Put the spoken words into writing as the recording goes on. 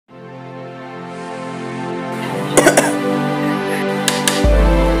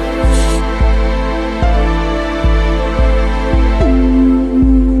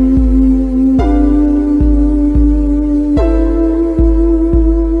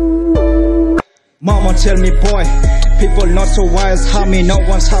Mama tell me, boy, people not so wise. How me, no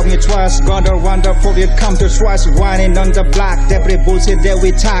one's how me twice. Gotta wonder for it come to twice. Whining on the block, every bullshit that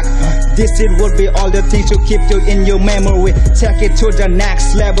we talk. This it would be all the things to keep you in your memory. Take it to the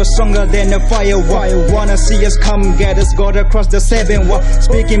next level, stronger than the firework. Wanna see us come get us, gotta cross the 7 wall.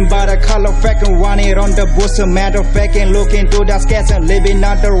 Speaking by the color fact and run it on the bush. A matter of fact and look into the sketch and living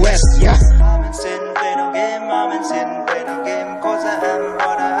out the rest. Yeah. I'm in sin, play no game. I'm in sin, play no game. Cause I am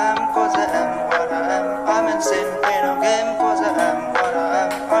what I am. Cause I am what I am. I'm in sin, play no game. Cause I am what I am.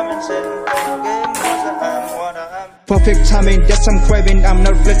 I'm in sin, play no game. Cause I am what I am. Perfect timing, that's I'm craving. I'm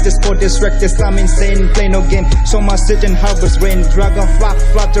not reckless for distracted. I'm insane, play no game. So much sit and harvest rain. Dragon flock,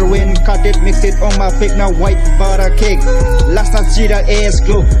 fluttering. Cut it, mix it on my pig. Now white butter cake. Last night see the air's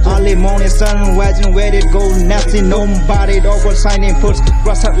glow. Early morning sun rising, where it go? Nasty, nobody over signing puts.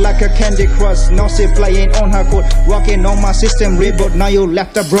 Cross out like a candy crush. Now she flying on her coat. Walking on my system reboot. Now you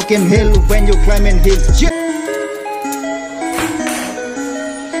left a broken hill when you climbing hill. Yeah.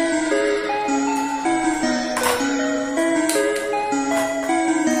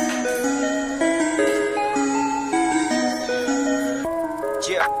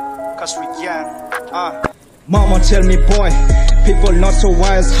 Cause we can, Mama tell me, boy, people not so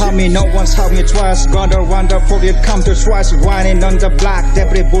wise. How me, no one's how me twice. Gotta wonder for it come to twice. Whining on the block,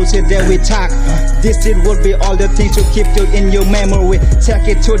 every bullshit that we talk. This it would be all the things to keep you in your memory. Take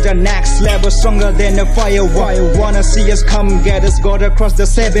it to the next level, stronger than the firework. Wanna see us come get us, gotta cross the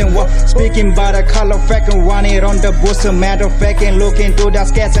 7 wall. Speaking by the color fact and run it on the bush. A matter of fact and look into the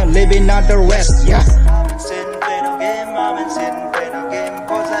sketch and living out the rest. Yeah. I'm in sin, play no game. I'm in sin, play no game.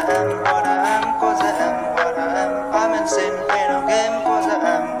 Cause I am what I am. Cause I am what I am. I'm in sin, play no game. Cause I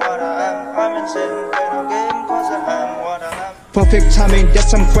am what I am. I'm in sin, play no game. Cause I am what I am. Perfect timing,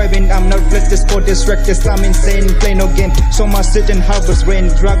 that's I'm craving. I'm not reckless for distracted. I'm insane, play no game. So much sit and harvest rain.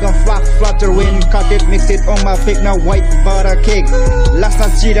 Dragon flock, fluttering. Cut it, mix it on my pig. Now white butter cake. Last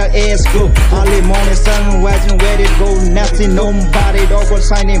night see the air's glow. Early morning sun rising, where it go? Nasty, nobody over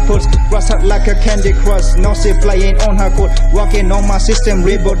signing puts. Cross out like a candy crush. Now she flying on her coat. Walking on my system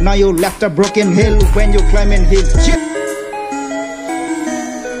reboot. Now you left a broken hill when you climbing hill. Yeah.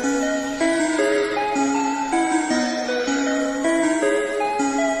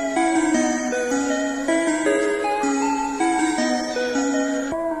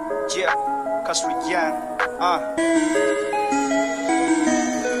 Cause we can,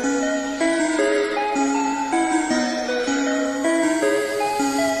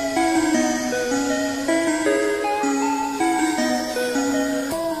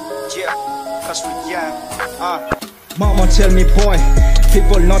 cause we can, Mama tell me, boy,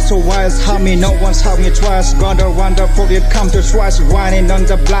 people not so wise. How me, no one's how me twice. Gotta wonder for it come to twice. Whining on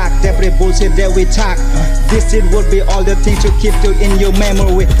the block, every bullshit that we talk. This it would be all the things to keep you in your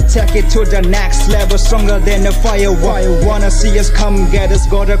memory. Take it to the next level, stronger than the firework. Wanna see us come get us,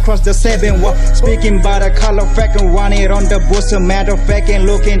 gotta cross the 7 wall. Speaking by the color fact and run it on the bush. A matter of fact and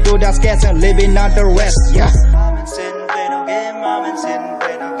look into the sketch and living out the rest. Yeah. I'm in sin, play no game. I'm in sin,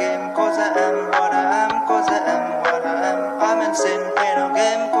 play no game. Cause I am what I am. Cause I am what I am. I'm in sin, play no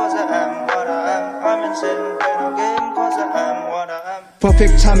game. Cause I am what I am. I'm in sin, play no game. Cause I am what I am.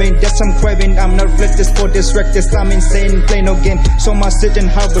 Perfect timing, that's I'm craving. I'm not reckless for distracted. I'm insane, play no game. So much sit and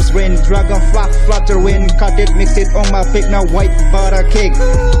harvest rain. Dragon flock, fluttering. Cut it, mix it on my pig. Now white butter cake.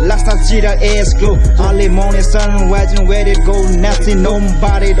 Last night see the air's glow. Early morning sun rising, where it go? Nasty,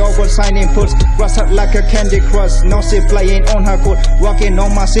 nobody over signing puts. Cross out like a candy crush. Now she flying on her coat. Walking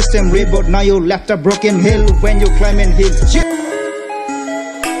on my system reboot. Now you left a broken hill when you climbing hill. Yeah.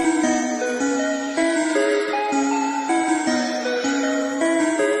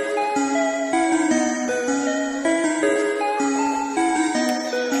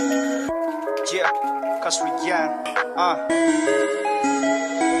 Cause we can,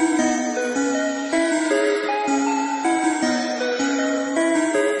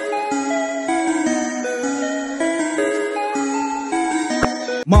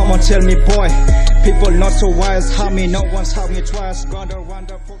 Mama tell me, boy, people not so wise. How me, no one's how me twice. Gotta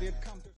wonder for it.